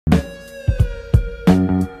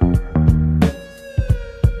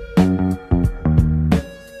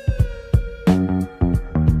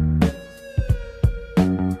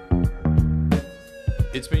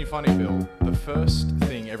It's been funny, Bill. The first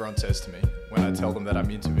thing everyone says to me when I tell them that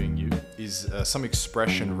I'm interviewing you is some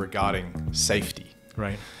expression regarding safety.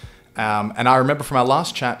 Right. And I remember from our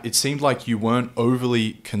last chat, it seemed like you weren't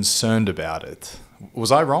overly concerned about it.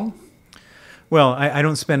 Was I wrong? Well, I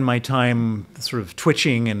don't spend my time sort of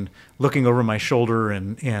twitching and looking over my shoulder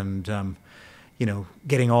and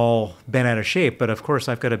getting all bent out of shape. But of course,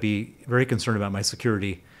 I've got to be very concerned about my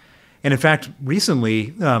security. And in fact,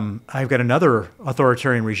 recently, I've got another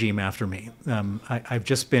authoritarian regime after me. I've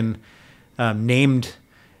just been named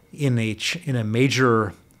in a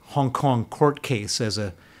major Hong Kong court case as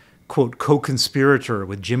a, quote, co-conspirator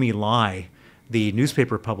with Jimmy Lai, the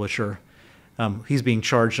newspaper publisher. He's being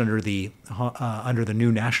charged under the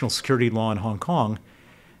new national security law in Hong Kong.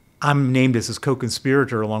 I'm named as his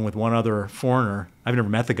co-conspirator along with one other foreigner. I've never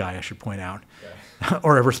met the guy, I should point out,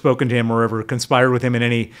 or ever spoken to him or ever conspired with him in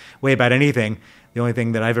any way about anything. The only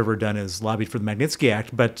thing that I've ever done is lobbied for the Magnitsky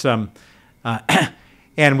Act. But and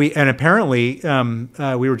apparently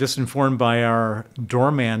we were just informed by our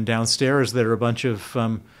doorman downstairs that there are a bunch of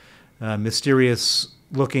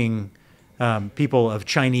mysterious-looking people of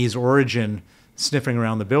Chinese origin sniffing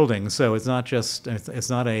around the building. So it's not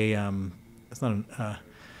a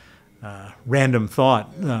random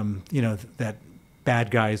thought, that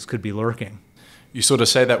bad guys could be lurking. You sort of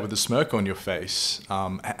say that with a smirk on your face.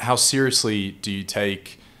 How seriously do you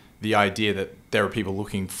take the idea that there are people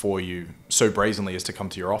looking for you so brazenly as to come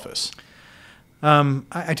to your office?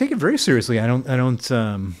 I take it very seriously. I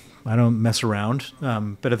don't mess around.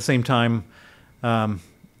 But at the same time,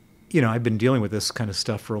 I've been dealing with this kind of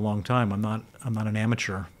stuff for a long time. I'm not an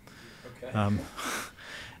amateur. Okay.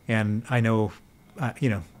 And I know,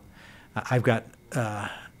 I've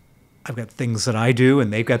got things that I do,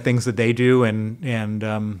 and they've got things that they do, and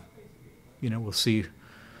we'll see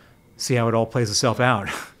how it all plays itself out.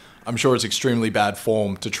 I'm sure it's extremely bad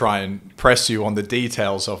form to try and press you on the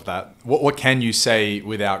details of that. What can you say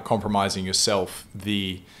without compromising yourself,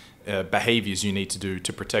 the behaviors you need to do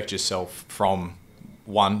to protect yourself from,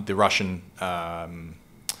 one, the Russian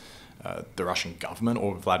government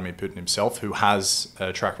or Vladimir Putin himself, who has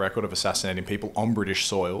a track record of assassinating people on British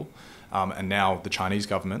soil, and now the Chinese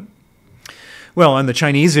government? Well, on the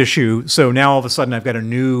Chinese issue, so now all of a sudden I've got a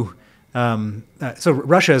new... so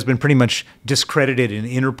Russia has been pretty much discredited in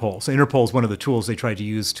Interpol. So Interpol is one of the tools they tried to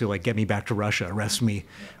use to get me back to Russia, arrest me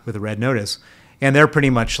with a red notice. And they're pretty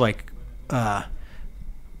much on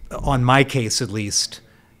my case at least,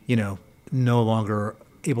 no longer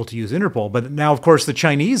able to use Interpol. But now, of course, the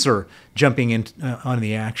Chinese are jumping in on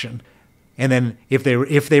the action. And then if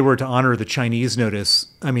they were to honor the Chinese notice,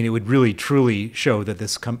 I mean, it would really truly show that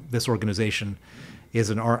this organization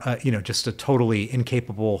is just a totally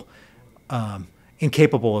incapable of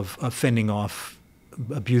fending off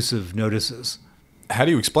abusive notices. How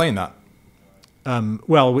do you explain that?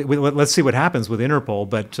 Well, let's see what happens with Interpol.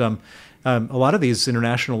 But a lot of these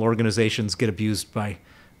international organizations get abused by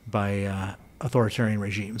authoritarian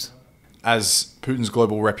regimes. As Putin's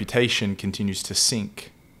global reputation continues to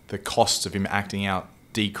sink, the costs of him acting out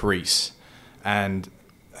decrease. And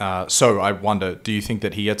so I wonder, do you think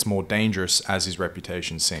that he gets more dangerous as his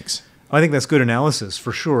reputation sinks? I think that's good analysis,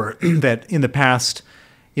 for sure, that in the past,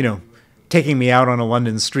 taking me out on a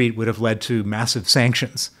London street would have led to massive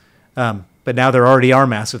sanctions. But now there already are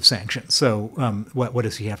massive sanctions. So what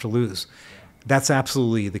does he have to lose? That's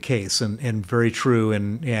absolutely the case and very true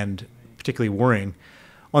and particularly worrying.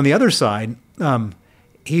 On the other side,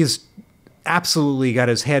 he's absolutely got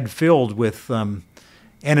his head filled with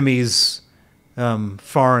enemies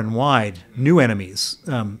far and wide, new enemies.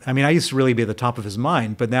 I mean, I used to really be at the top of his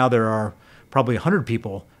mind, but now there are probably 100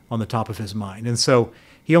 people on the top of his mind. And so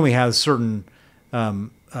he only has certain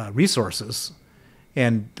resources.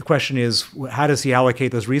 And the question is, how does he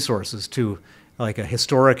allocate those resources to a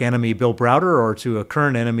historic enemy, Bill Browder, or to a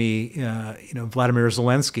current enemy, Vladimir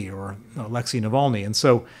Zelensky or Alexei Navalny? And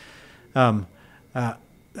so,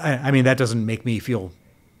 I mean, that doesn't make me feel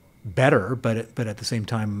better, but at the same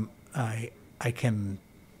time, I can,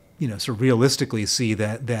 sort of realistically see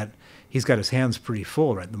that he's got his hands pretty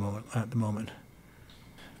full right at the moment.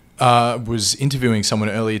 Was interviewing someone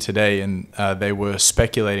earlier today, and they were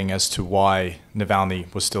speculating as to why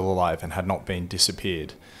Navalny was still alive and had not been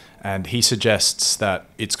disappeared. And he suggests that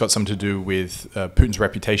it's got something to do with Putin's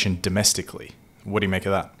reputation domestically. What do you make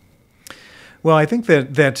of that? Well, I think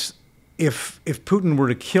that if Putin were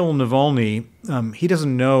to kill Navalny, he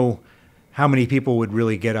doesn't know how many people would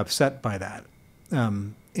really get upset by that.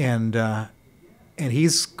 And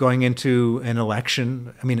he's going into an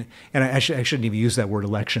election. I mean, and I shouldn't even use that word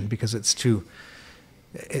election because it's too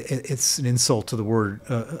it's an insult to the word,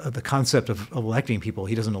 the concept of electing people.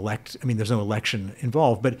 He doesn't elect. I mean, there's no election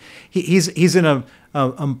involved, but he's in a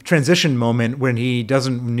transition moment when he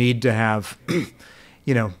doesn't need to have,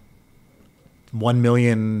 1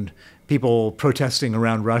 million people protesting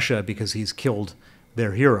around Russia because he's killed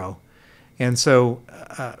their hero. And so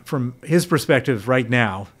from his perspective right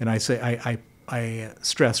now, and I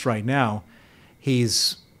stress right now,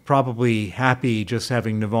 he's probably happy just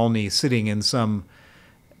having Navalny sitting in some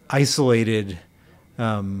isolated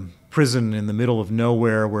prison in the middle of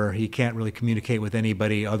nowhere where he can't really communicate with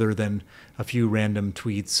anybody other than a few random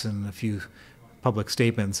tweets and a few public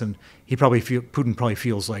statements. And Putin probably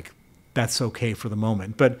feels like that's okay for the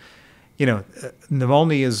moment. But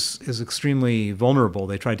Navalny is extremely vulnerable.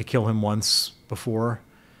 They tried to kill him once before,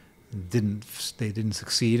 they didn't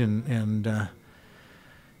succeed, and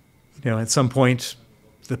at some point,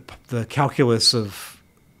 the calculus of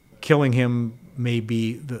killing him may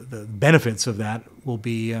be the benefits of that will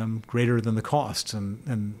be greater than the costs, and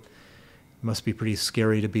it must be pretty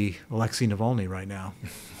scary to be Alexei Navalny right now.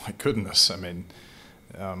 My goodness, I mean,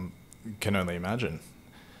 can only imagine.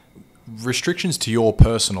 Restrictions to your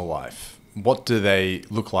personal life, what do they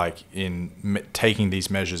look like in taking these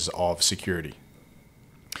measures of security?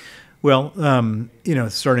 Well,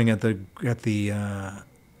 starting at the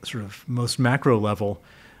sort of most macro level,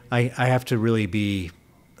 I have to really be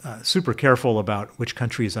super careful about which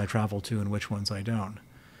countries I travel to and which ones I don't.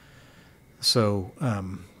 So,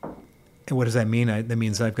 and what does that mean? That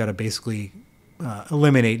means I've got to basically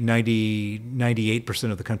eliminate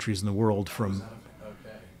 98% of the countries in the world from.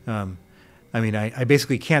 I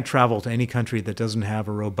basically can't travel to any country that doesn't have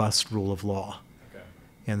a robust rule of law. Okay.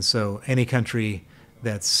 And so any country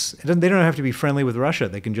they don't have to be friendly with Russia.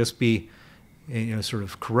 They can just be, sort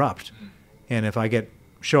of corrupt. And if I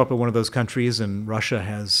show up at one of those countries and Russia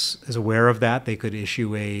is aware of that, they could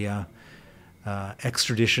issue a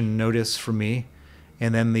extradition notice for me,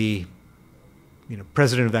 and then the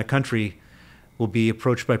president of that country will be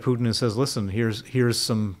approached by Putin and says, "Listen, here's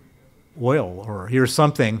some oil, or here's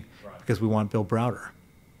something, because we want Bill Browder."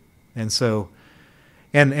 And so,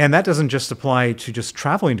 and that doesn't just apply to just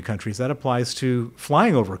traveling to countries. That applies to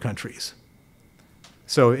flying over countries.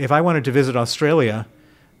 So if I wanted to visit Australia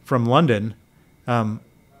from London,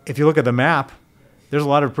 if you look at the map, there's a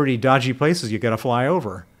lot of pretty dodgy places you got to fly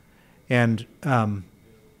over, and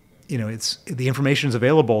it's the information is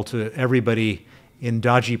available to everybody in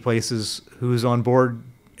dodgy places who's on board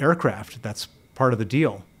aircraft. That's part of the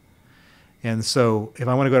deal. And so if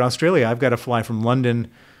I want to go to Australia, I've got to fly from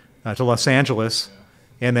London to Los Angeles,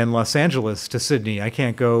 and then Los Angeles to Sydney. I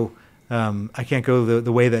can't go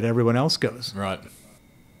the way that everyone else goes. Right.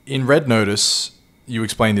 In Red Notice, you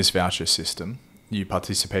explain this voucher system you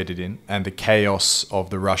participated in and the chaos of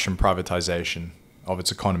the Russian privatization of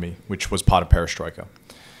its economy, which was part of perestroika.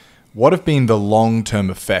 What have been the long-term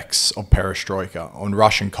effects of perestroika on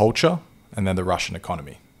Russian culture and then the Russian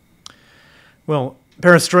economy? Well,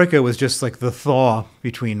 perestroika was just like the thaw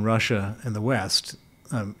between Russia and the West.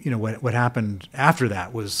 What happened after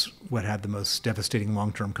that was what had the most devastating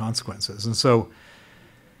long-term consequences. And so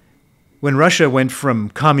when Russia went from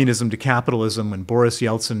communism to capitalism, when Boris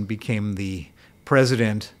Yeltsin became the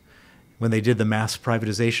president, when they did the mass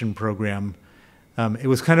privatization program, it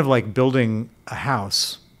was kind of like building a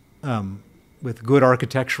house with good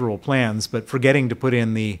architectural plans, but forgetting to put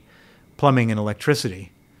in the plumbing and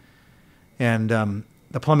electricity. And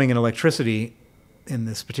the plumbing and electricity in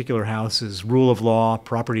this particular house is rule of law,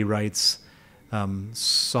 property rights,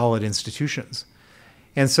 solid institutions.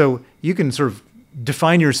 And so you can sort of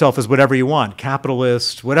define yourself as whatever you want,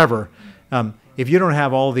 capitalist, whatever. If you don't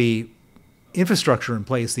have all the infrastructure in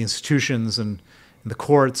place, the institutions and the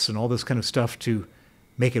courts and all this kind of stuff to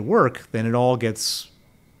make it work, then it all gets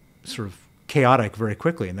sort of chaotic very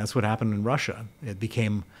quickly. And that's what happened in Russia. It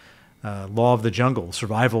became law of the jungle,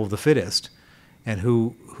 survival of the fittest. And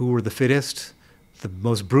who were the fittest? The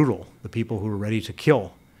most brutal, the people who were ready to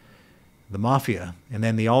kill, the mafia, and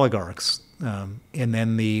then the oligarchs, and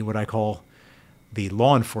then what I call the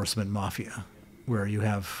law enforcement mafia, where you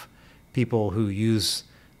have people who use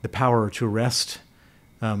the power to arrest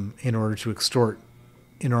in order to extort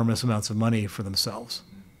enormous amounts of money for themselves.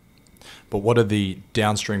 But what are the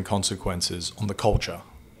downstream consequences on the culture?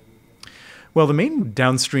 Well, the main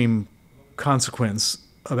downstream consequence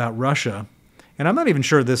about Russia, and I'm not even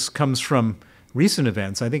sure this comes from recent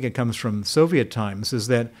events, I think it comes from Soviet times, is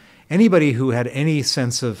that anybody who had any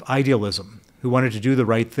sense of idealism, who wanted to do the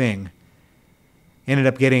right thing, ended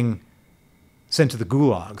up getting sent to the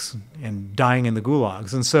gulags and dying in the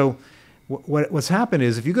gulags. And so what's happened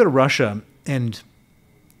is if you go to Russia and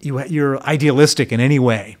you're idealistic in any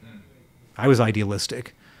way. I was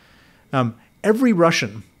idealistic. Every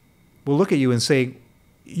Russian will look at you and say,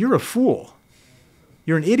 "You're a fool.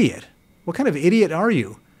 You're an idiot. What kind of idiot are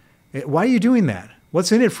you? Why are you doing that?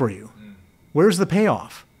 What's in it for you? Where's the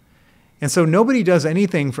payoff?" And so nobody does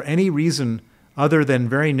anything for any reason other than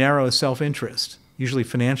very narrow self-interest, usually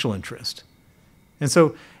financial interest. And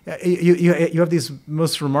so you have these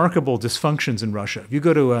most remarkable dysfunctions in Russia. If you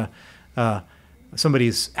go to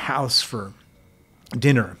somebody's house for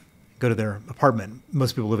dinner, go to their apartment.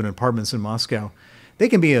 Most people live in apartments in Moscow. They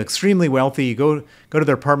can be extremely wealthy. You go to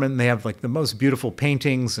their apartment and they have like the most beautiful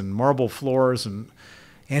paintings and marble floors and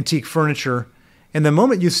antique furniture. And the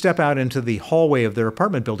moment you step out into the hallway of their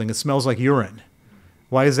apartment building, it smells like urine.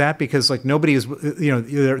 Why is that? Because like nobody is,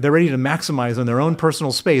 they're ready to maximize on their own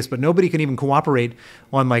personal space, but nobody can even cooperate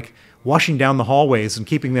on like washing down the hallways and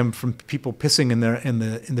keeping them from people pissing in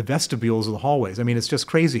the vestibules of the hallways. I mean, it's just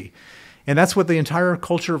crazy. And that's what the entire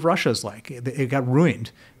culture of Russia is like. It got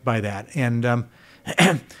ruined by that. And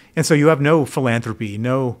and so you have no philanthropy,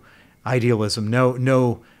 no idealism,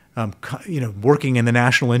 no working in the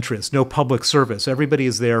national interest, no public service. Everybody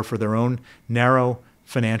is there for their own narrow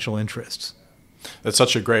financial interests. That's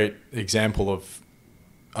such a great example of,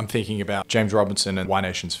 I'm thinking about James Robinson and Why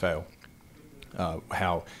Nations Fail,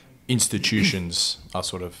 how institutions are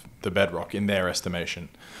sort of the bedrock in their estimation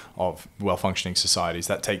of well-functioning societies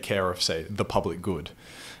that take care of, say, the public good.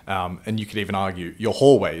 And you could even argue your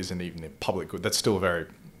hallways and even the public good, that's still a very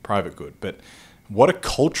private good. But what a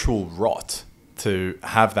cultural rot to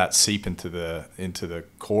have that seep into the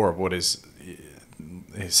core of what is,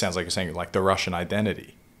 it sounds like you're saying, like the Russian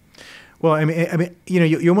identity. Well, I mean,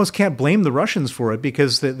 you almost can't blame the Russians for it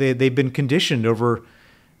because they've been conditioned over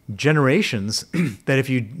generations that if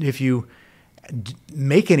you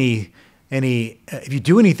make if you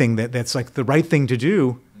do anything that's like the right thing to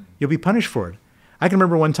do, you'll be punished for it. I can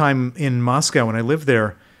remember one time in Moscow when I lived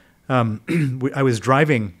there, I was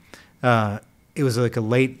driving. It was like a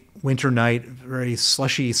late winter night, very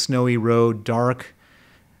slushy, snowy road, dark.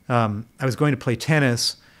 I was going to play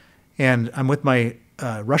tennis, and I'm with my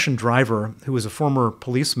Russian driver who was a former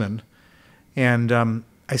policeman, and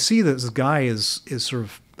I see that this guy is sort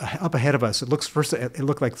of up ahead of us. It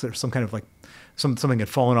looked like there's some kind of like something had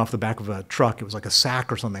fallen off the back of a truck. It was like a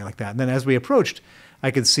sack or something like that. And then as we approached, I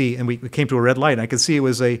could see, and we came to a red light, and I could see it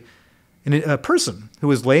was a person who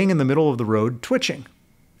was laying in the middle of the road twitching.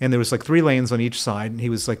 And there was like 3 lanes on each side, and he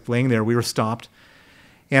was like laying there. We were stopped,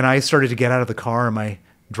 and I started to get out of the car, and my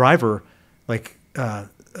driver like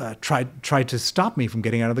tried to stop me from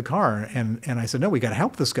getting out of the car. And I said, "No, we got to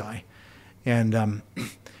help this guy." And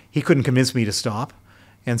he couldn't convince me to stop.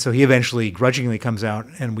 And so he eventually grudgingly comes out,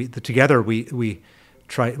 and together we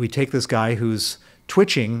take this guy who's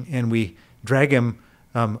twitching, and we drag him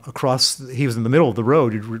across. He was in the middle of the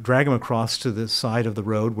road. We drag him across to the side of the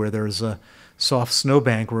road where there's a soft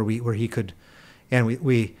snowbank where he could, and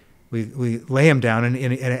we lay him down.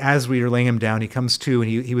 And as we were laying him down, he comes to,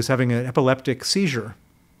 and he was having an epileptic seizure.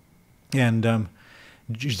 And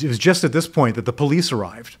it was just at this point that the police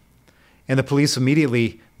arrived, and the police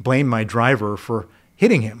immediately blamed my driver for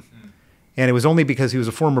hitting him. And it was only because he was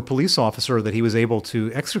a former police officer that he was able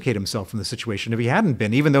to extricate himself from the situation. If he hadn't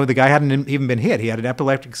been, even though the guy hadn't even been hit, he had an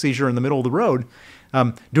epileptic seizure in the middle of the road,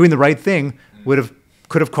 doing the right thing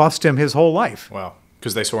could have cost him his whole life. Wow,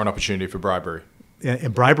 because they saw an opportunity for bribery.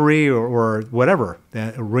 And bribery or whatever,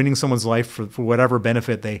 ruining someone's life for whatever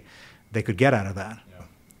benefit they could get out of that. Yeah.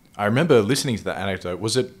 I remember listening to that anecdote.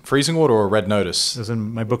 Was it freezing water or Red Notice? It was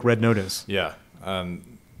in my book, Red Notice. Yeah.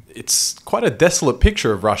 It's quite a desolate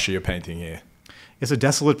picture of Russia you're painting here. It's a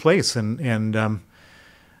desolate place, and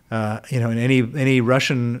any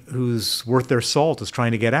Russian who's worth their salt is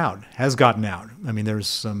trying to get out, has gotten out. I mean, there's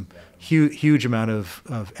some huge amount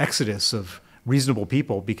of exodus of reasonable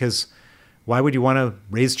people, because why would you want to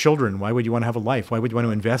raise children? Why would you want to have a life? Why would you want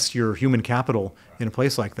to invest your human capital in a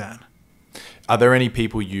place like that? Are there any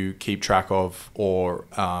people you keep track of or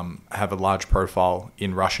have a large profile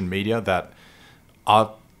in Russian media that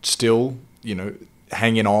are still,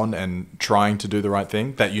 hanging on and trying to do the right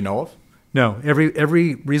thing that you know of? No,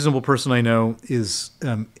 every reasonable person I know is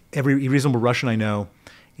every reasonable Russian I know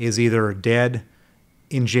is either dead,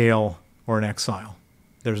 in jail, or in exile.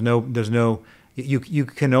 You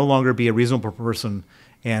can no longer be a reasonable person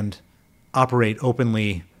and operate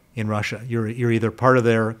openly in Russia. You're either part of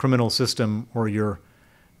their criminal system or you're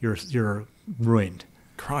ruined.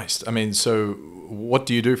 Christ, I mean, so what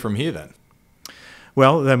do you do from here then?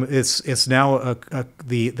 Well, it's now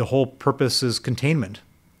the whole purpose is containment,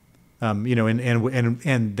 and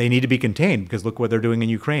they need to be contained because look what they're doing in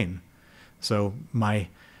Ukraine. So my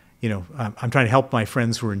I'm trying to help my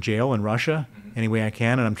friends who are in jail in Russia any way I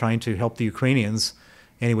can, and I'm trying to help the Ukrainians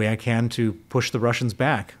any way I can to push the Russians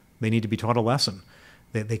back. They need to be taught a lesson.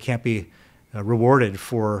 They can't be rewarded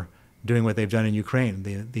for doing what they've done in Ukraine.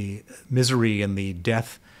 The misery and the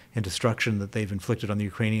death and destruction that they've inflicted on the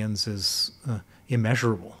Ukrainians is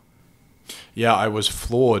immeasurable. Yeah, I was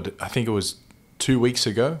floored. I think it was 2 weeks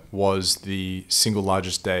ago was the single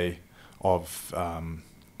largest day of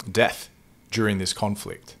death during this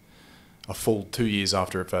conflict, a full 2 years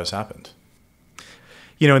after it first happened.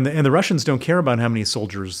 And the Russians don't care about how many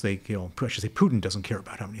soldiers they kill. I should say Putin doesn't care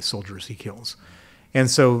about how many soldiers he kills. And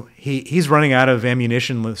so he's running out of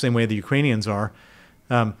ammunition the same way the Ukrainians are.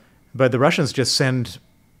 But the Russians just send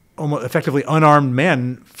almost effectively unarmed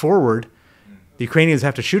men forward. The Ukrainians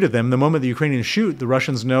have to shoot at them. The moment the Ukrainians shoot, the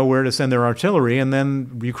Russians know where to send their artillery, and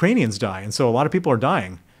then the Ukrainians die. And so a lot of people are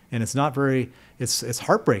dying. And it's not very, it's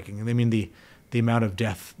heartbreaking. I mean, the amount of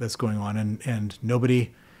death that's going on, and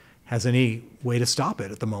nobody has any way to stop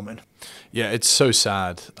it at the moment. Yeah, it's so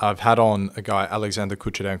sad. I've had on a guy, Alexander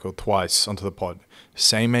Kucherenko, twice onto the pod.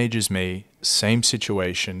 Same age as me, same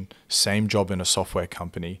situation, same job in a software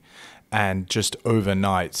company. And just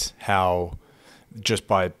overnight, how just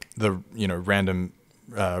by the random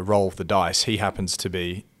roll of the dice, he happens to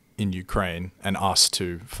be in Ukraine and asked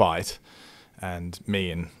to fight. And me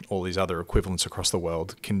and all these other equivalents across the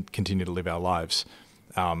world can continue to live our lives.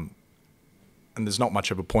 And there's not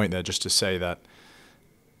much of a point there, just to say that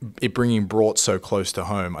it brought so close to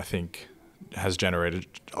home, I think, has generated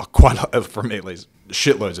for me at least,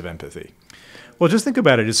 shitloads of empathy. Well, just think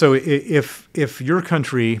about it. So if your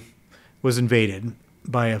country was invaded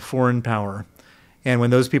by a foreign power, and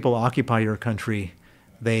when those people occupy your country,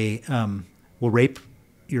 they will rape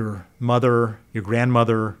your mother, your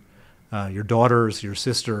grandmother, your daughters, your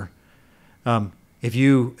sister. They'll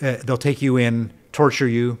take you in, torture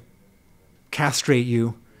you, castrate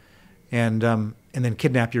you, and then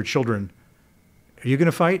kidnap your children. Are you going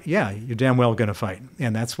to fight? Yeah, you're damn well going to fight,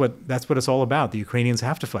 and that's what it's all about. The Ukrainians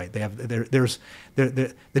have to fight.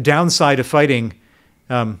 The downside of fighting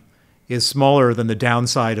is smaller than the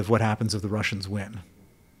downside of what happens if the Russians win.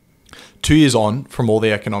 2 years on from all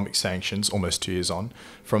the economic sanctions, almost 2 years on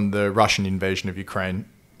from the Russian invasion of Ukraine,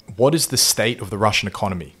 what is the state of the Russian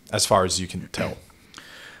economy as far as you can tell?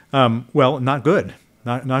 Well, not good.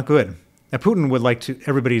 Not good. Now, Putin would like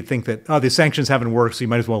everybody to think that, the sanctions haven't worked, so you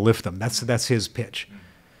might as well lift them. That's his pitch.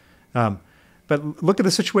 But look at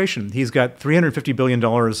the situation. He's got $350 billion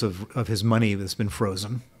of his money that's been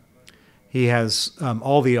frozen. He has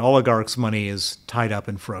all the oligarchs' money is tied up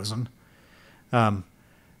and frozen.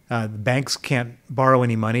 Banks can't borrow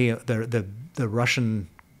any money. The Russian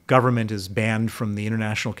government is banned from the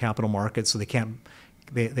international capital market, so they can't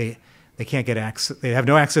get access. They have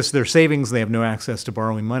no access to their savings. They have no access to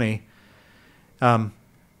borrowing money.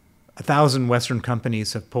 1,000 Western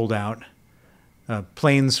companies have pulled out.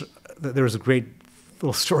 Planes. There was a great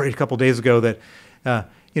little story a couple of days ago that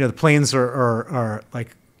the planes are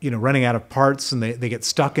like running out of parts, and they get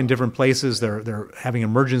stuck in different places. They're having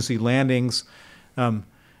emergency landings.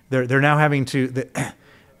 They're now having to.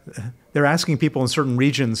 They're asking people in certain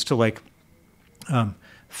regions to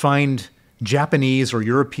find Japanese or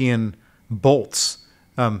European bolts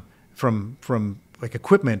from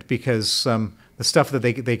equipment, because the stuff that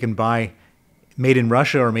they can buy made in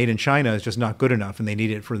Russia or made in China is just not good enough, and they need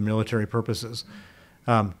it for military purposes.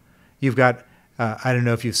 You've got I don't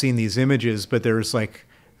know if you've seen these images, but there's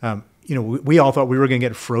we all thought we were going to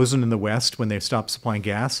get frozen in the West when they stopped supplying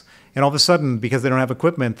gas. And all of a sudden, because they don't have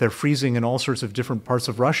equipment, they're freezing in all sorts of different parts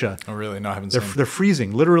of Russia. Oh, really? No, I haven't seen. They're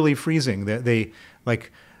freezing, literally freezing.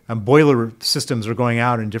 Boiler systems are going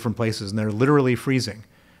out in different places, and they're literally freezing.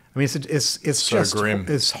 I mean, it's so just grim.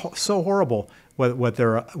 It's so horrible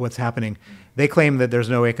what's happening. They claim that there's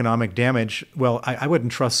no economic damage. Well, I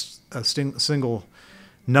wouldn't trust a single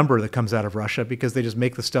number that comes out of Russia, because they just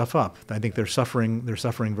make the stuff up. I think they're suffering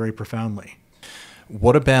very profoundly.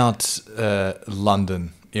 What about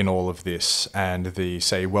London in all of this, and the,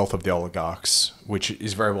 say, wealth of the oligarchs, which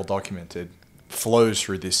is very well documented, flows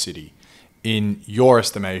through this city? In your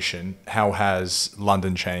estimation, how has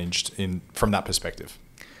London changed from that perspective?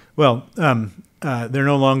 Well, they're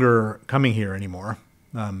no longer coming here anymore.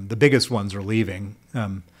 The biggest ones are leaving.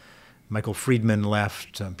 Michael Friedman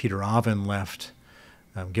left. Peter Oven left.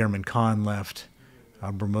 German Khan left.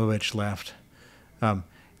 Abramovich left.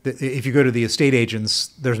 If you go to the estate agents,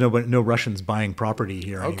 there's no Russians buying property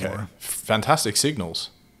here anymore. Okay, fantastic signals.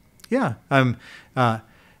 Yeah.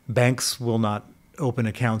 Banks will not open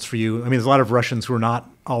accounts for you. I mean, there's a lot of Russians who are not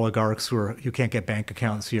oligarchs who can't get bank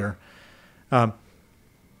accounts here.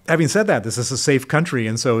 having said that, this is a safe country,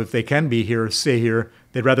 and so if they can be here, stay here.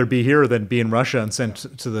 They'd rather be here than be in Russia and sent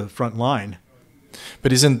to the front line.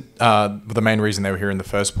 But isn't the main reason they were here in the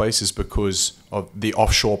first place is because of the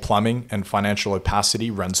offshore plumbing and financial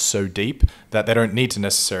opacity runs so deep that they don't need to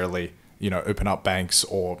necessarily, open up banks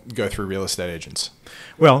or go through real estate agents?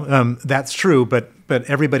 Well, that's true, but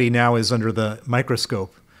everybody now is under the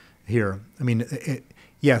microscope here. I mean,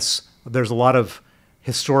 yes, there's a lot of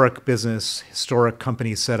historic business, historic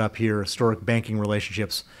companies set up here, historic banking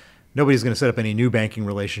relationships. Nobody's going to set up any new banking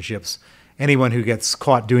relationships. Anyone who gets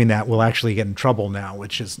caught doing that will actually get in trouble now,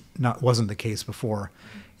 which wasn't the case before.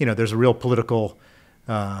 There's a real political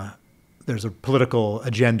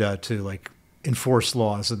agenda to enforce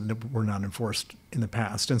laws that were not enforced in the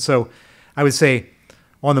past. And so I would say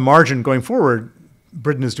on the margin going forward,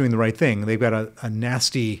 Britain is doing the right thing. They've got a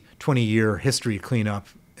nasty 20-year history cleanup,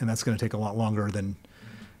 and that's going to take a lot longer than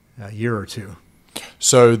a year or two.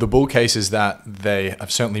 So the bull case is that they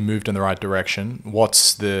have certainly moved in the right direction.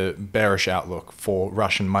 What's the bearish outlook for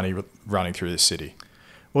Russian money running through this city?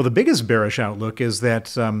 Well, the biggest bearish outlook is that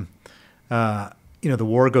the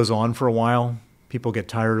war goes on for a while. People get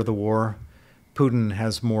tired of the war. Putin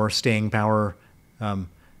has more staying power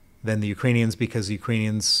than the Ukrainians because the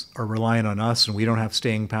Ukrainians are reliant on us and we don't have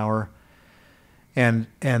staying power. And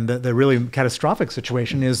the really catastrophic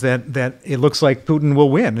situation is that it looks like Putin will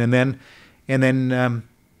win, and then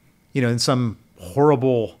in some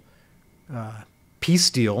horrible peace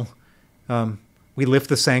deal, we lift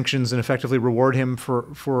the sanctions and effectively reward him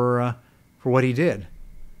for what he did.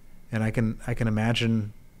 And I can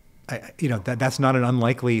imagine, that's not an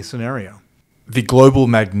unlikely scenario. The Global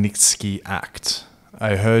Magnitsky Act.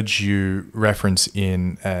 I heard you reference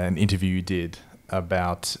in an interview you did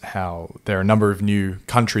about how there are a number of new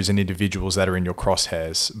countries and individuals that are in your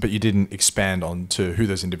crosshairs, but you didn't expand on to who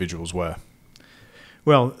those individuals were.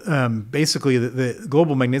 Well, basically, the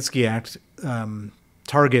Global Magnitsky Act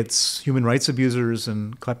targets human rights abusers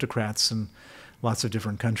and kleptocrats in lots of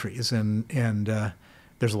different countries, and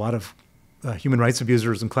there's a lot of human rights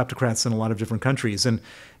abusers and kleptocrats in a lot of different countries. And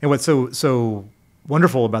what's so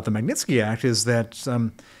wonderful about the Magnitsky Act is that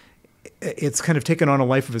it's kind of taken on a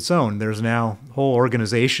life of its own. There's now whole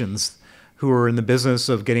organizations who are in the business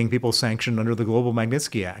of getting people sanctioned under the Global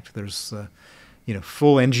Magnitsky Act. There's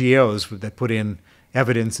full NGOs that put in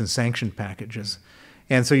evidence and sanction packages.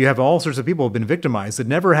 And so you have all sorts of people who have been victimized that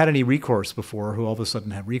never had any recourse before who all of a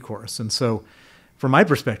sudden have recourse. And so from my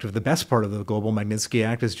perspective, the best part of the Global Magnitsky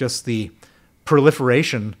Act is just the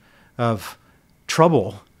proliferation of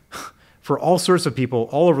trouble for all sorts of people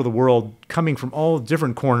all over the world coming from all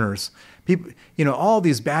different corners. People, all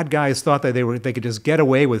these bad guys thought that they could just get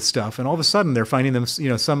away with stuff, and all of a sudden they're finding them.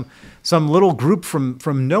 Some little group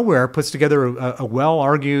from nowhere puts together a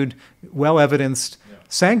well-argued, well-evidenced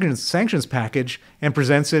sanctions package and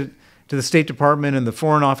presents it to the State Department and the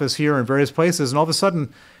Foreign Office here and various places, and all of a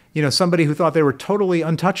sudden, somebody who thought they were totally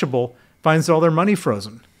untouchable finds all their money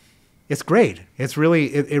frozen. It's great. It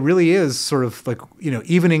really is sort of like,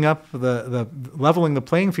 evening up the leveling the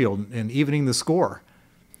playing field and evening the score.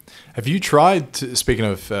 Have you tried to, speaking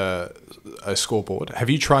of a scoreboard, have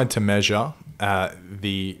you tried to measure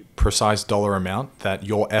the precise dollar amount that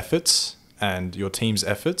your efforts and your team's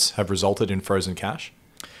efforts have resulted in frozen cash?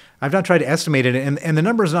 I've not tried to estimate it, and the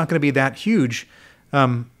number is not going to be that huge.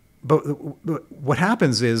 But what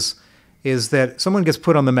happens is that someone gets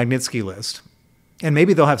put on the Magnitsky list, and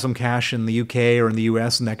maybe they'll have some cash in the UK or in the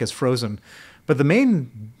US and that gets frozen. But the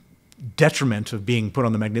main detriment of being put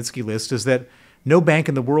on the Magnitsky list is that no bank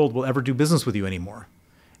in the world will ever do business with you anymore.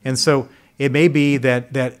 And so it may be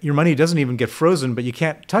that your money doesn't even get frozen, but you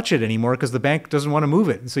can't touch it anymore because the bank doesn't want to move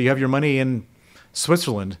it. And so you have your money in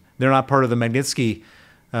Switzerland. They're not part of the Magnitsky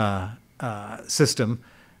system.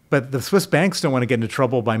 But the Swiss banks don't want to get into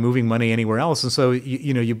trouble by moving money anywhere else. And so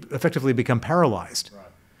you effectively become paralyzed. Right.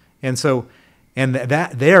 And so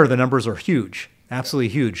the numbers are huge, absolutely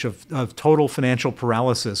huge, of total financial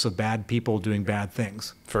paralysis of bad people doing bad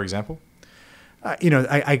things. For example?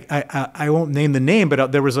 I won't name the name,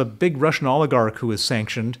 but there was a big Russian oligarch who was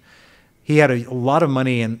sanctioned. He had a lot of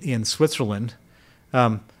money in Switzerland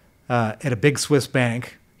at a big Swiss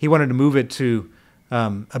bank. He wanted to move it to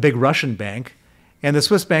a big Russian bank. And the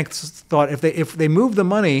Swiss banks thought if they moved the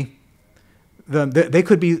money, they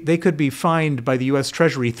could be fined by the U.S.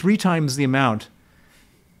 Treasury 3 times the amount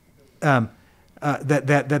that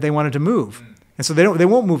they wanted to move, and so they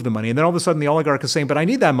won't move the money. And then all of a sudden, the oligarch is saying, "But I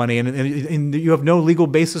need that money," and you have no legal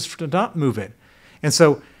basis to not move it. And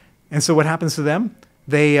so what happens to them?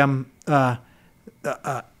 On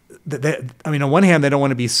one hand, they don't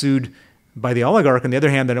want to be sued by the oligarch. On the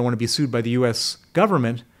other hand, they don't want to be sued by the U.S.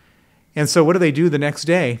 government. And so what do the next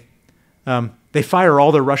day? They fire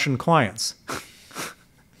all their Russian clients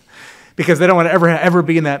because they don't want to ever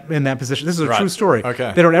be in that position. This is a true story.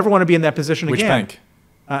 Okay. They don't ever want to be in that position Which again. Which bank?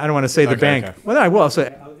 I don't want to say the bank. Okay. Well, I will. So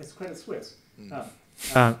it's Credit Suisse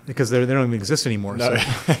because they don't even exist anymore. No,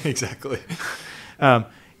 so. exactly.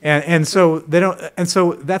 And so they don't. And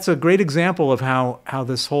so that's a great example of how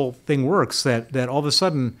this whole thing works. That all of a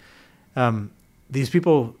sudden, these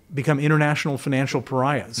people become international financial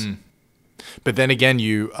pariahs. But then again,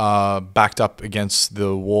 you are backed up against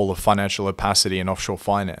the wall of financial opacity and offshore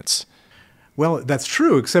finance. Well, that's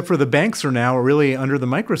true, except for the banks are now really under the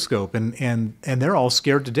microscope, and they're all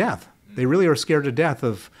scared to death. They really are scared to death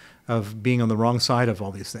of being on the wrong side of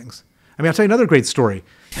all these things. I mean, I'll tell you another great story.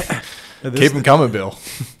 Keep them coming, Bill.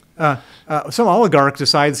 Some oligarch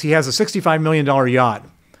decides he has a $65 million yacht.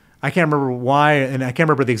 I can't remember why, and I can't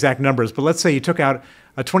remember the exact numbers, but let's say he took out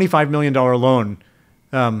a $25 million loan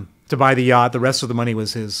to buy the yacht. The rest of the money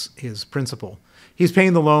was his principal. He's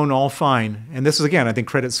paying the loan all fine. And this is, again, I think,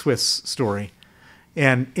 Credit Suisse story.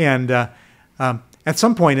 And at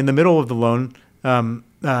some point in the middle of the loan,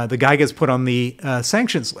 the guy gets put on the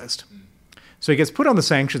sanctions list. So he gets put on the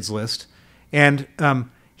sanctions list, and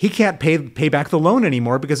he can't pay back the loan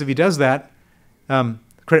anymore because if he does that,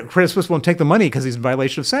 Credit Suisse won't take the money because he's in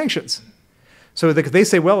violation of sanctions. So they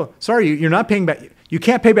say, well, sorry, you're not paying back. You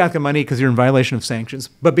can't pay back the money because you're in violation of sanctions.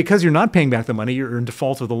 But because you're not paying back the money, you're in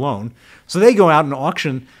default of the loan. So they go out and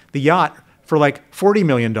auction the yacht for like $40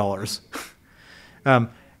 million.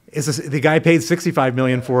 The guy paid $65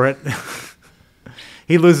 million for it.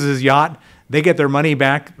 He loses his yacht. They get their money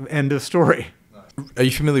back. End of story. Are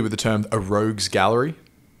you familiar with the term a Rouges Gallery?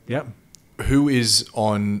 Yep. Who is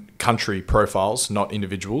on country profiles, not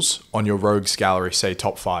individuals, on your Rouges Gallery, say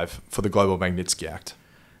top 5 for the Global Magnitsky Act?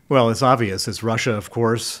 Well, it's obvious. It's Russia, of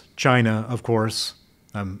course, China, of course,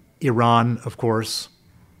 Iran, of course,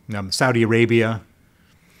 Saudi Arabia.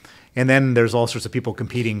 And then there's all sorts of people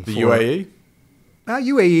competing the for... UAE?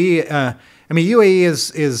 UAE,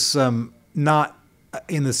 UAE is not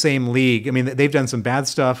in the same league. I mean, they've done some bad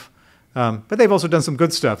stuff, but they've also done some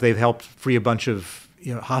good stuff. They've helped free a bunch of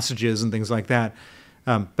hostages and things like that.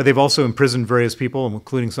 But they've also imprisoned various people,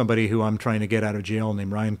 including somebody who I'm trying to get out of jail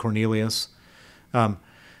named Ryan Cornelius.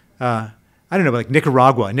 I don't know, like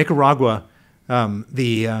Nicaragua.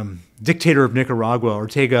 The dictator of Nicaragua,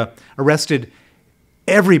 Ortega, arrested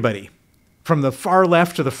everybody from the far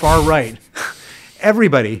left to the far right.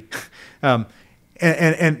 Everybody. And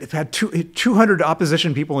had 200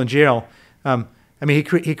 opposition people in jail. He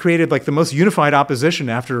created like the most unified opposition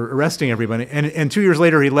after arresting everybody. And 2 years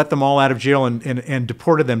later, he let them all out of jail and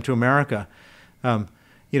deported them to America.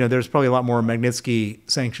 There's probably a lot more Magnitsky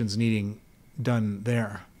sanctions needing done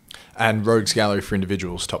there. And Rouges Gallery for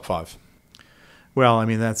individuals, top 5. Well,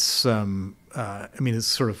 that's it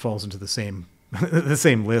sort of falls into the same the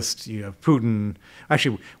same list. You have Putin.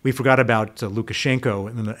 Actually, we forgot about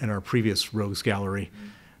Lukashenko in our previous Rouges Gallery.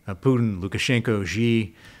 Putin, Lukashenko,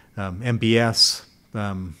 Xi, MBS,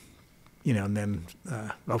 and then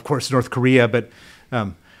of course North Korea. But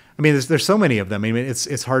there's so many of them.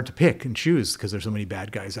 It's hard to pick and choose because there's so many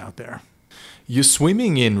bad guys out there. You're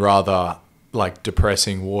swimming in rather like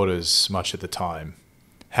depressing waters much of the time.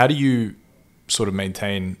 How do you sort of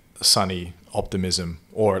maintain sunny optimism,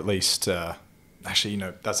 or at least, actually,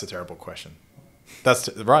 that's a terrible question. That's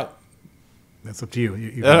right. That's up to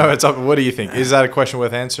you. No, it's up. What do you think? Is that a question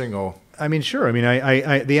worth answering, or? Sure.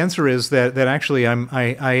 The answer is that actually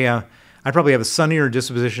I probably have a sunnier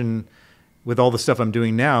disposition with all the stuff I'm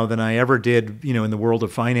doing now than I ever did, in the world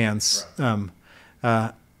of finance.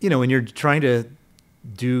 Right. When you're trying to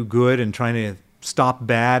do good and trying to stop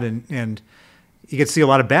bad, and you get to see a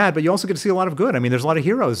lot of bad, but you also get to see a lot of good. There's a lot of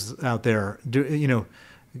heroes out there,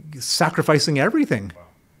 sacrificing everything.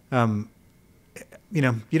 Wow.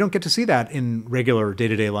 You don't get to see that in regular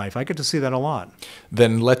day-to-day life. I get to see that a lot.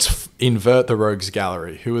 Then let's invert the Rouges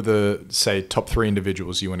Gallery. Who are the, say, top 3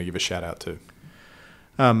 individuals you want to give a shout out to?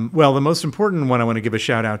 Well, the most important one I want to give a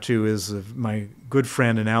shout out to is my good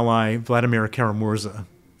friend and ally, Vladimir Kara-Murza.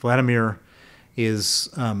 Vladimir is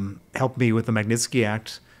helped me with the Magnitsky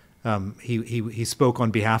Act. He spoke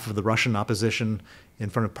on behalf of the Russian opposition in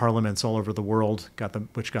front of parliaments all over the world,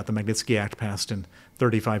 which got the Magnitsky Act passed in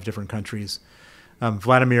 35 different countries.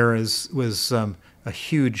 Vladimir was a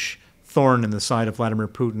huge thorn in the side of Vladimir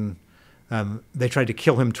Putin. They tried to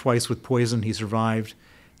kill him twice with poison. He survived.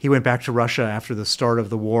 He went back to Russia after the start of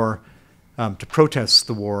the war to protest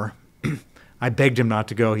the war. I begged him not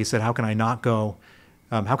to go. He said, how can I not go?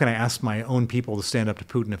 How can I ask my own people to stand up to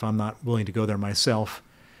Putin if I'm not willing to go there myself?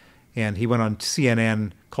 And he went on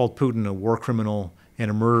CNN, called Putin a war criminal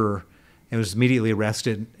and a murderer. and was immediately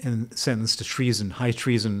arrested and sentenced to treason, high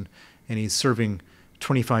treason, and he's serving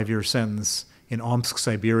 25-year sentence in Omsk,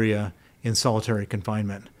 Siberia, in solitary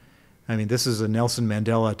confinement. I mean, this is a Nelson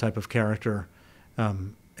Mandela type of character,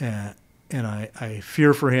 and I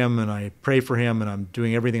fear for him, and I pray for him, and I'm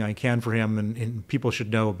doing everything I can for him, and people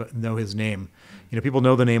should know his name. You know, people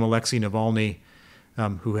know the name Alexei Navalny,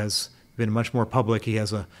 who has been much more public. He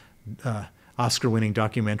has a Oscar-winning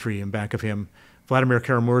documentary in back of him. Vladimir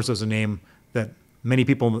Kara-Murza is a name that many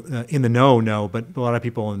people in the know, but a lot of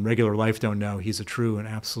people in regular life don't know. He's a true and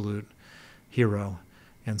absolute hero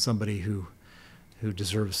and somebody who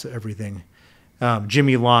deserves everything.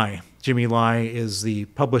 Jimmy Lai. Jimmy Lai is the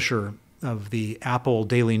publisher of the Apple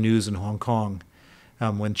Daily News in Hong Kong.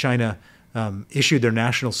 When China issued their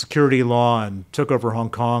national security law and took over Hong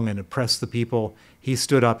Kong and oppressed the people, he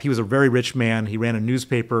stood up. He was a very rich man. He ran a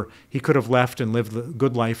newspaper. He could have left and lived the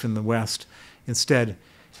good life in the West. Instead,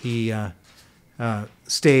 he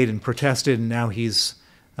stayed and protested, and now he's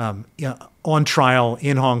on trial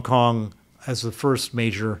in Hong Kong as the first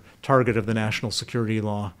major target of the national security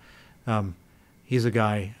law. He's a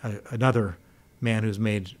guy, another man who's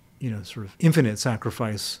made, sort of infinite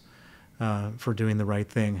sacrifice for doing the right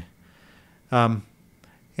thing. And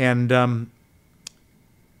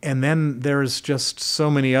then there's just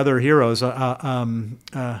so many other heroes. We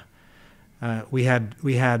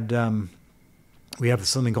have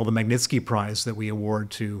something called the Magnitsky Prize that we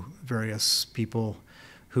award to various people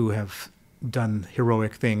who have done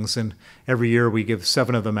heroic things, and every year we give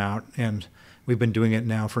 7 of them out, and we've been doing it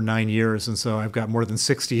now for 9 years, and so I've got more than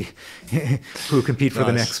 60 who compete for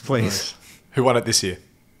the next place. Nice. Who won it this year?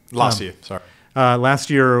 Last year, sorry. Last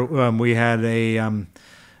year we had an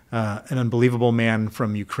unbelievable man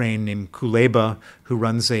from Ukraine named Kuleba, who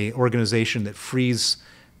runs a organization that frees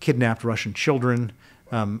kidnapped Russian children.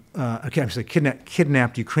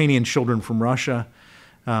 Kidnapped Ukrainian children from Russia.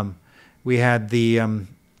 We had the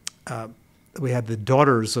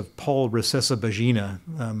daughters of Paul Rusesabagina,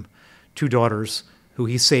 2 daughters who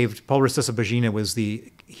he saved. Paul Rusesabagina was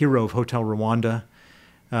the hero of Hotel Rwanda.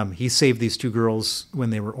 He saved these 2 girls when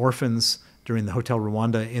they were orphans during the Hotel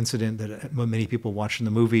Rwanda incident that many people watched in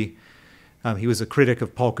the movie. He was a critic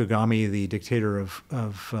of Paul Kagame, the dictator of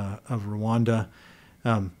Rwanda.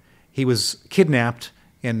 He was kidnapped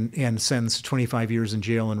and sentenced to 25 years in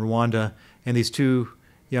jail in Rwanda. And these 2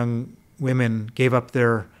 young women gave up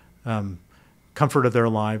their comfort of their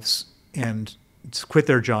lives and quit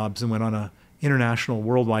their jobs and went on an international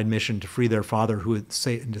worldwide mission to free their father, who had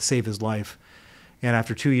to save his life. And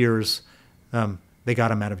after 2 years, they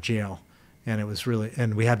got him out of jail. And it was really,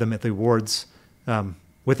 and we had them at the awards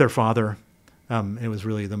with their father. It was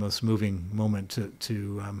really the most moving moment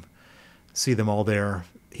to see them all there,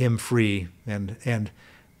 him free, and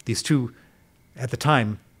these 2, at the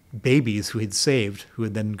time, babies who he'd saved, who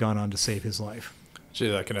had then gone on to save his life.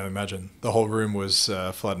 Gee, I can imagine. The whole room was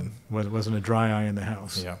flooding. Well, it wasn't a dry eye in the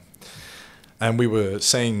house. Yeah. And we were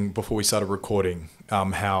saying before we started recording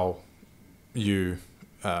how you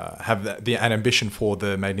have an ambition for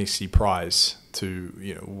the Magnitsky Prize to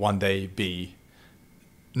one day be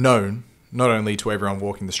known, not only to everyone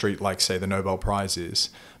walking the street like, say, the Nobel Prize is,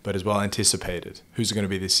 but as well anticipated. Who's it going to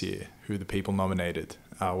be this year? Who are the people nominated?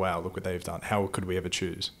 Wow, look what they've done. How could we ever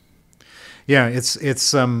choose? Yeah, we set up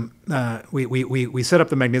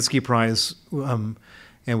the Magnitsky Prize,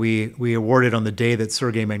 and we awarded on the day that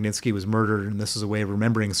Sergei Magnitsky was murdered, and this is a way of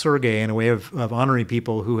remembering Sergei and a way of honoring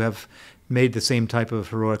people who have made the same type of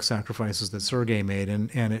heroic sacrifices that Sergei made,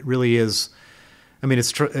 and it really is. I mean,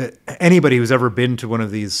 anybody who's ever been to one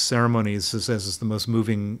of these ceremonies says it's the most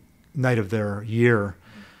moving night of their year,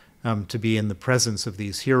 to be in the presence of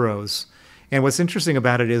these heroes. And what's interesting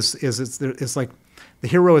about it is it's like the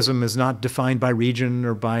heroism is not defined by region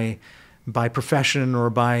or by profession or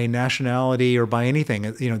by nationality or by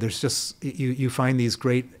anything. There's just you find these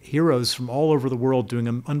great heroes from all over the world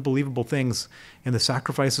doing unbelievable things, and the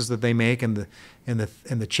sacrifices that they make, and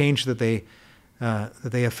the change that they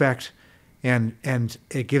affect. And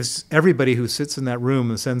it gives everybody who sits in that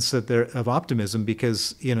room a sense that of optimism,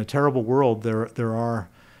 because in a terrible world there's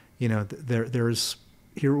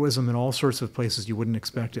heroism in all sorts of places you wouldn't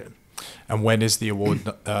expect it. And when is the award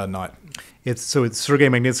night? It's Sergei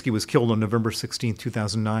Magnitsky was killed on November 16th,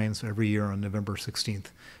 2009. So every year on November 16th,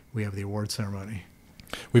 we have the award ceremony.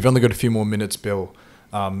 We've only got a few more minutes, Bill.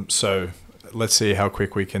 So let's see how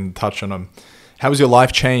quick we can touch on them. How has your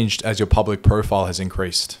life changed as your public profile has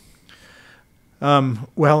increased?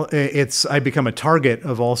 Well, I become a target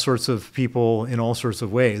of all sorts of people in all sorts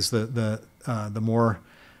of ways. The more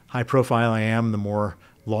high profile I am, the more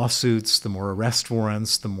lawsuits, the more arrest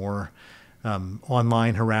warrants, the more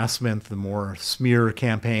online harassment, the more smear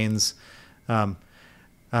campaigns. But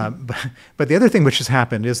the other thing which has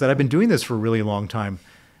happened is that I've been doing this for a really long time,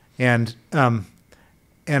 and I'm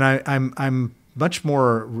much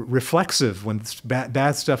more reflexive when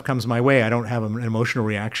bad stuff comes my way. I don't have an emotional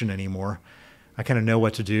reaction anymore. I kind of know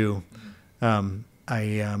what to do. I'm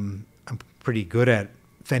pretty good at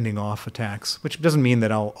fending off attacks, which doesn't mean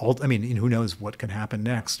that I mean, who knows what can happen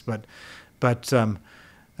next. But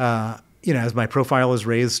as my profile is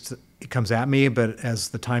raised, it comes at me. But as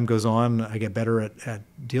the time goes on, I get better at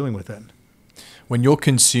dealing with it. When you're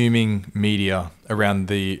consuming media around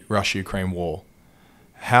the Russia-Ukraine war,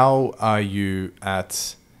 how are you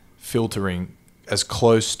at filtering as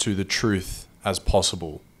close to the truth as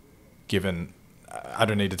possible, given, I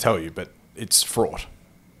don't need to tell you, but it's fraught?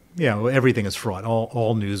 Yeah, well, everything is fraught.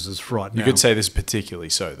 All news is fraught now. You could say this particularly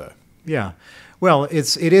so, though. Yeah. Well,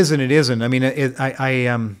 it is and it isn't. I mean,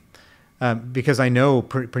 because I know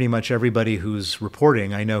pretty much everybody who's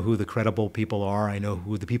reporting. I know who the credible people are. I know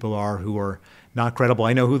who the people are who are not credible.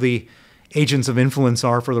 I know who the agents of influence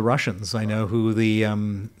are for the Russians. I know who the,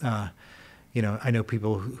 I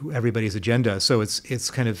know everybody's agenda. So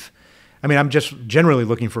it's kind of, I mean, I'm just generally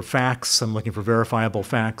looking for facts. I'm looking for verifiable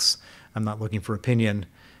facts. I'm not looking for opinion.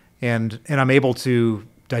 And I'm able to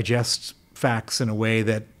digest facts in a way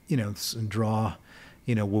that, and draw,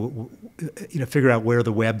 figure out where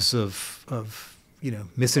the webs of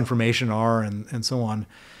misinformation are and so on.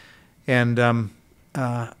 And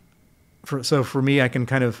so for me, I can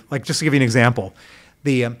kind of, like, just to give you an example,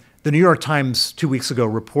 the New York Times 2 weeks ago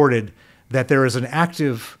reported that there is an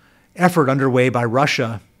active effort underway by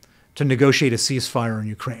Russia to negotiate a ceasefire in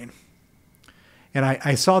Ukraine. And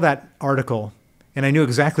I saw that article, and I knew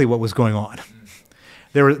exactly what was going on.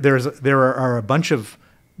 There are a bunch of,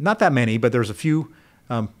 not that many, but there's a few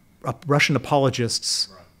Russian apologists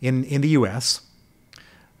in the U.S.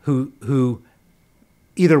 who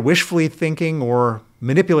either wishfully thinking or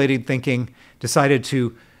manipulated thinking decided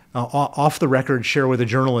to, off the record, share with a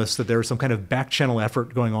journalist that there was some kind of back channel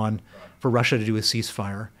effort going on for Russia to do a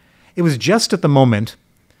ceasefire. It was just at the moment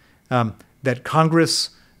that Congress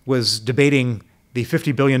was debating the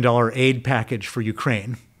 $50 billion aid package for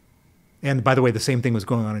Ukraine. And by the way, the same thing was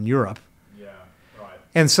going on in Europe. Yeah, right.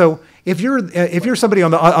 And so if you're somebody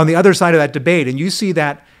on the other side of that debate and you see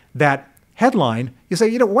that headline, you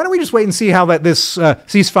say, why don't we just wait and see how this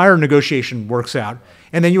ceasefire negotiation works out?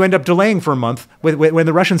 And then you end up delaying for a month when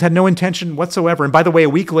the Russians had no intention whatsoever. And by the way, a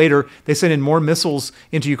week later, they sent in more missiles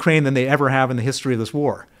into Ukraine than they ever have in the history of this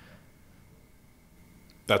war.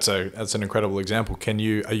 That's an incredible example.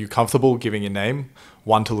 Are you comfortable giving a name,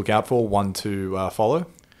 one to look out for, one to follow?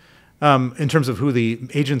 In terms of who the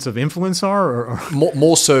agents of influence are, or?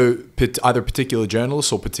 More so, either particular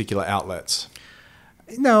journalists or particular outlets.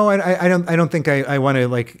 No, I don't think I want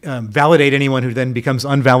to validate anyone who then becomes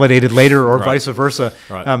unvalidated later, or vice versa.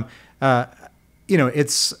 Right.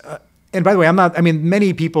 It's and by the way, I'm not. I mean,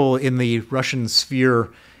 many people in the Russian sphere,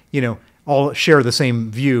 all share the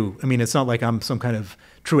same view. I mean, it's not like I'm some kind of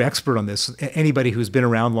true expert on this. Anybody who's been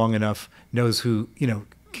around long enough knows who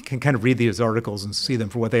can kind of read these articles and see them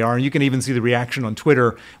for what they are. And you can even see the reaction on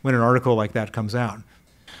Twitter when an article like that comes out.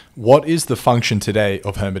 What is the function today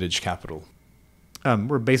of Hermitage Capital?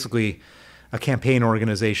 We're basically a campaign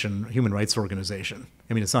organization, human rights organization.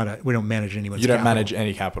 I mean, we don't manage anyone's capital. You don't manage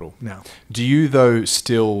any capital? No. Do you, though,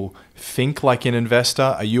 still think like an investor?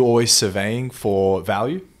 Are you always surveying for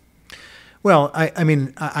value? Well, I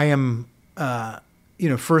am,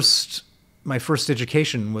 my first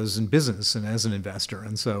education was in business and as an investor.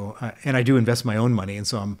 And so, and I do invest my own money. And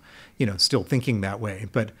so I'm, still thinking that way.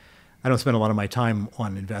 But I don't spend a lot of my time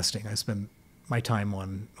on investing. I spend my time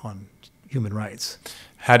on human rights.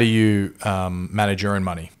 How do you manage your own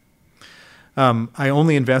money? I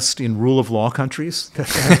only invest in rule of law countries.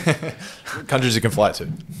 Countries you can fly to.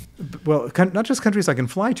 Well, not just countries I can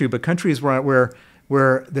fly to, but countries where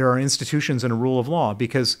there are institutions and a rule of law.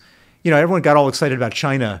 Because, everyone got all excited about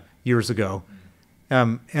China years ago.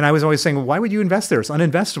 And I was always saying, well, why would you invest there? It's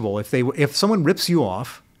uninvestable. If someone rips you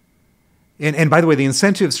off, and by the way, the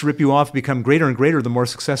incentives to rip you off become greater and greater the more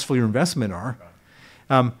successful your investment are.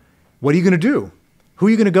 What are you going to do? Who are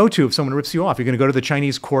you going to go to if someone rips you off? You're going to go to the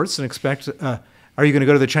Chinese courts and expect, are you going to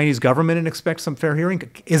go to the Chinese government and expect some fair hearing?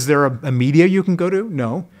 Is there a media you can go to?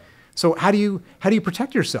 No. So how do you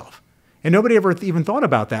protect yourself? And nobody ever even thought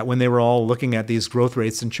about that when they were all looking at these growth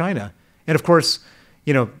rates in China. And of course,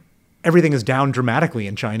 everything is down dramatically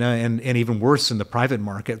in China and even worse in the private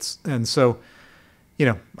markets. And so,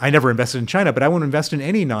 I never invested in China, but I won't invest in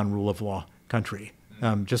any non-rule of law country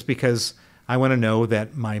just because I want to know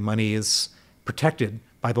that my money is protected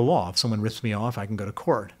by the law. If someone rips me off, I can go to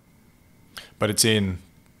court. But it's in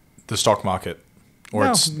the stock market, or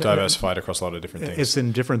it's diversified across a lot of different things? It's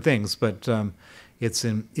in different things, but it's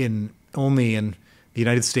only in the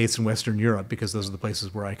United States and Western Europe, because those are the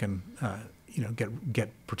places where I can get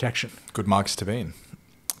protection. Good markets to be in.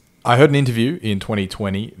 I heard an interview in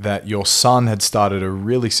 2020 that your son had started a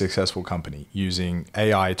really successful company using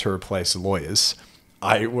AI to replace lawyers.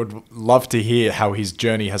 I would love to hear how his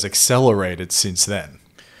journey has accelerated since then.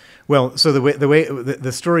 Well, so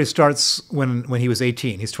the story starts when he was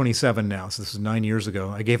 18. He's 27 now, so this is 9 years ago.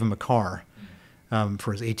 I gave him a car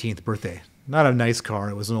for his 18th birthday. Not a nice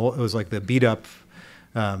car. It was like the beat up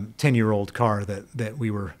 10-year-old car that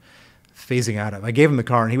we were phasing out of. I gave him the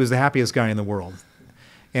car, and he was the happiest guy in the world.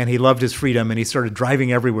 And he loved his freedom, and he started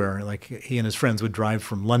driving everywhere. Like, he and his friends would drive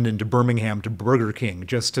from London to Birmingham to Burger King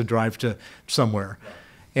just to drive to somewhere.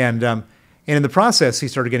 And in the process, he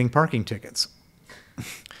started getting parking tickets.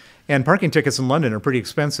 And parking tickets in London are pretty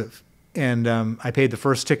expensive. And I paid the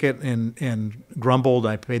first ticket and grumbled.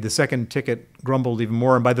 I paid the second ticket, grumbled even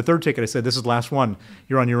more. And by the third ticket, I said, "This is the last one.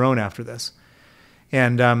 You're on your own after this."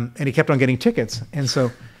 And he kept on getting tickets. And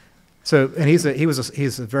he's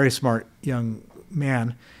a very smart young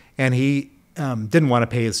man, and he didn't want to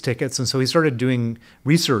pay his tickets, and so he started doing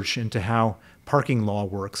research into how parking law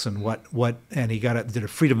works and and he did a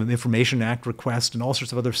Freedom of Information Act request and all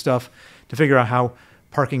sorts of other stuff to figure out how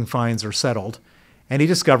parking fines are settled. And he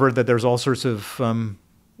discovered that there's all sorts of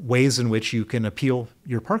ways in which you can appeal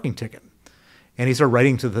your parking ticket. And he started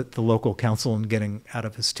writing to the local council and getting out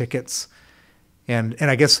of his tickets. And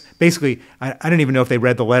I guess basically, I didn't even know if they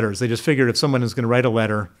read the letters. They just figured if someone is going to write a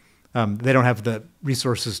letter, they don't have the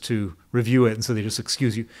resources to review it, and so they just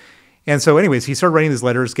excuse you. And so anyways, he started writing these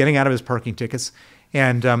letters, getting out of his parking tickets,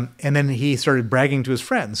 and then he started bragging to his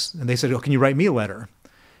friends. And they said, "Oh, can you write me a letter?"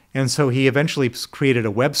 And so he eventually created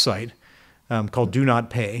a website called Do Not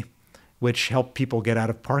Pay, which helped people get out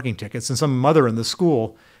of parking tickets. And some mother in the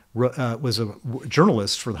school was a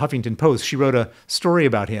journalist for the Huffington Post. She wrote a story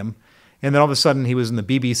about him. And then all of a sudden, he was in the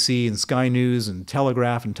BBC and Sky News and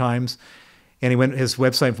Telegraph and Times. And his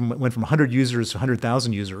website went from 100 users to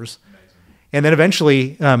 100,000 users. Amazing. And then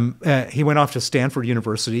eventually, he went off to Stanford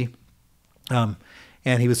University. And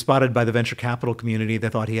he was spotted by the venture capital community. They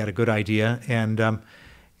thought he had a good idea.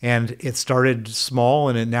 And it started small,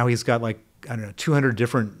 and now he's got 200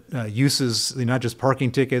 different uses, not just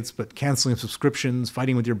parking tickets, but canceling subscriptions,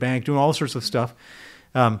 fighting with your bank, doing all sorts of stuff.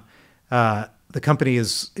 The company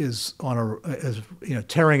is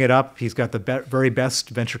tearing it up. He's got the very best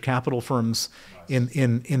venture capital firms in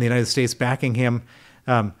the United States backing him.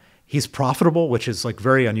 He's profitable, which is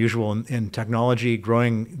very unusual in technology,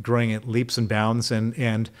 growing at leaps and bounds.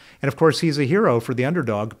 And of course, he's a hero for the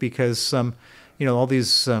underdog because all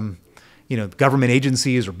these government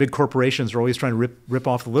agencies or big corporations are always trying to rip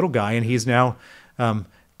off the little guy, and he's now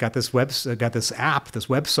got this app, this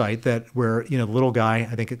website where the little guy,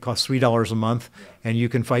 I think it costs $3 a month, and you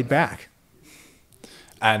can fight back.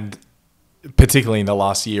 And particularly in the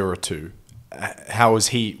last year or two, how is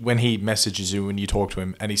he when he messages you, when you talk to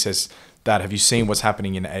him, and he says, "Dad, have you seen what's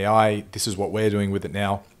happening in AI? This is what we're doing with it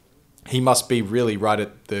now." He must be really right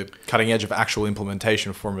at the cutting edge of actual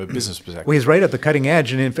implementation from a business perspective. Well, he's right at the cutting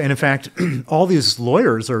edge, and in fact, all these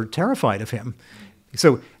lawyers are terrified of him.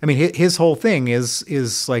 So, I mean, his whole thing is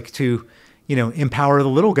to, empower the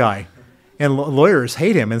little guy, and lawyers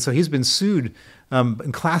hate him. And so he's been sued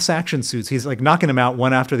in class action suits. He's knocking them out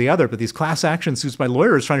one after the other, but these class action suits by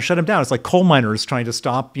lawyers trying to shut him down. It's like coal miners trying to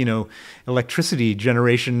stop, electricity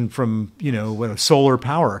generation from, solar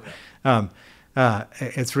power.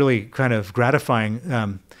 It's really kind of gratifying.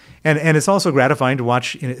 And it's also gratifying to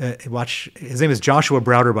watch. His name is Joshua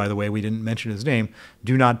Browder, by the way. We didn't mention his name.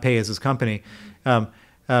 Do Not Pay is his company.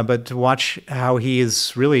 But to watch how he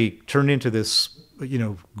is really turned into this,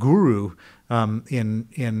 guru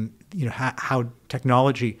in how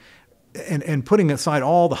technology, and putting aside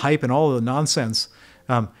all the hype and all the nonsense,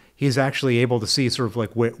 he's actually able to see sort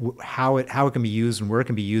of how it can be used and where it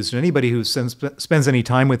can be used. And anybody who spends any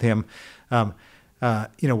time with him,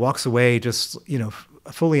 walks away just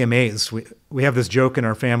fully amazed. We have this joke in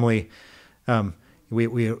our family.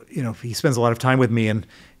 He spends a lot of time with me,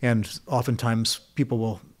 and oftentimes people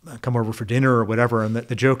will come over for dinner or whatever, and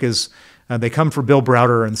the joke is they come for Bill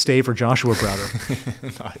Browder and stay for Joshua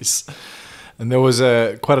Browder. Nice. And there was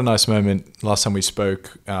quite a nice moment last time we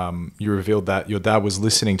spoke. You revealed that your dad was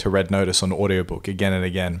listening to Red Notice on audiobook again and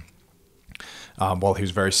again while he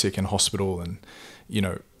was very sick in hospital. And,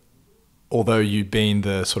 although you'd been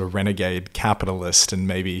the sort of renegade capitalist and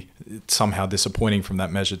maybe somehow disappointing from that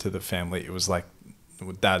measure to the family, it was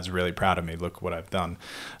Dad's really proud of me. Look what I've done.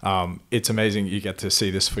 It's amazing you get to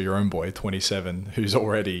see this for your own boy, 27, who's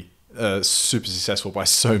already super successful by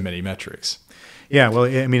so many metrics. Yeah, well,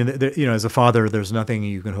 I mean, as a father, there's nothing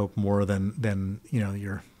you can hope more than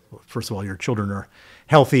first of all, your children are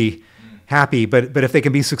healthy, happy, but if they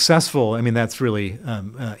can be successful, I mean, that's really,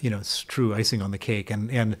 it's true icing on the cake,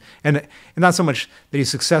 and not so much that he's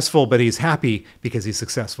successful, but he's happy because he's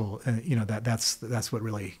successful. That's what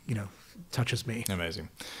really, touches me. Amazing.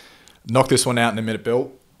 Knock this one out in a minute,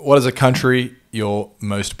 Bill. What is a country you're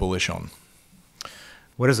most bullish on?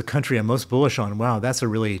 What is a country I'm most bullish on? Wow, that's a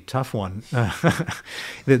really tough one.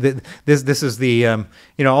 This is the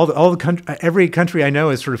all the country, every country I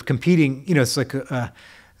know is sort of competing. It's like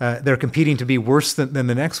they're competing to be worse than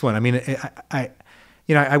the next one. I mean,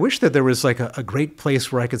 I wish that there was like a great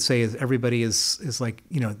place where I could say everybody is like,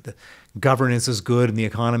 the governance is good and the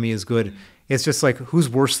economy is good. It's just like, who's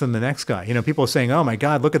worse than the next guy? People are saying, oh my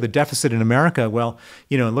God, look at the deficit in America. Well,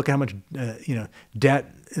 look at how much,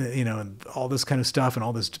 debt, and all this kind of stuff and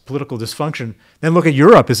all this political dysfunction. Then look at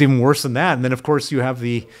Europe, is even worse than that. And then of course you have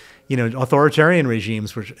the, authoritarian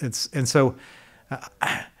regimes, so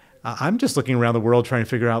I'm just looking around the world trying to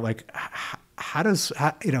figure out like,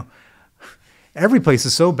 how every place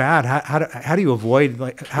is so bad. How do you avoid,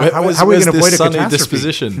 like, how are we going to avoid a catastrophe?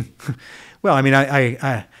 Disposition? Well, I mean,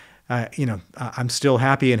 I'm still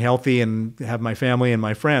happy and healthy and have my family and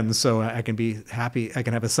my friends, so I can be happy. I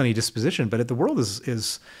can have a sunny disposition. But the world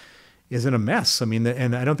is in a mess. I mean,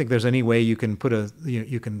 and I don't think there's any way you can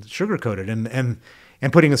you can sugarcoat it.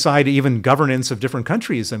 And putting aside even governance of different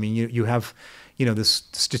countries, I mean, you have this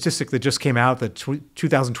statistic that just came out that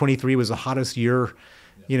 2023 was the hottest year.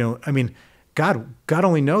 I mean, God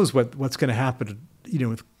only knows what's going to happen.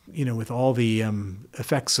 With all the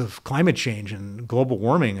effects of climate change and global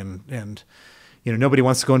warming, and nobody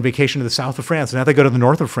wants to go on vacation to the south of France. Now they go to the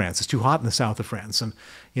north of France. It's too hot in the south of France, and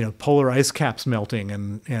polar ice caps melting,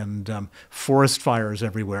 and forest fires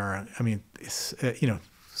everywhere. I mean, it's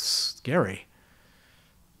scary.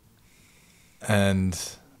 And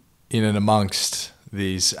in and amongst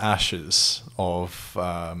these ashes of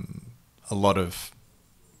a lot of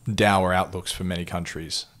dour outlooks for many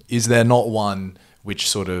countries, is there not one which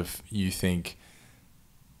sort of you think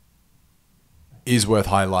is worth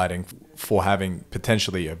highlighting for having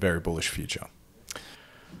potentially a very bullish future?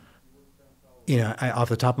 Off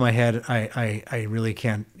the top of my head, I really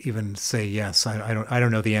can't even say yes. I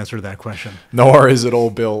don't know the answer to that question. No worries at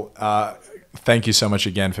all, Bill. Thank you so much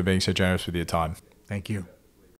again for being so generous with your time. Thank you.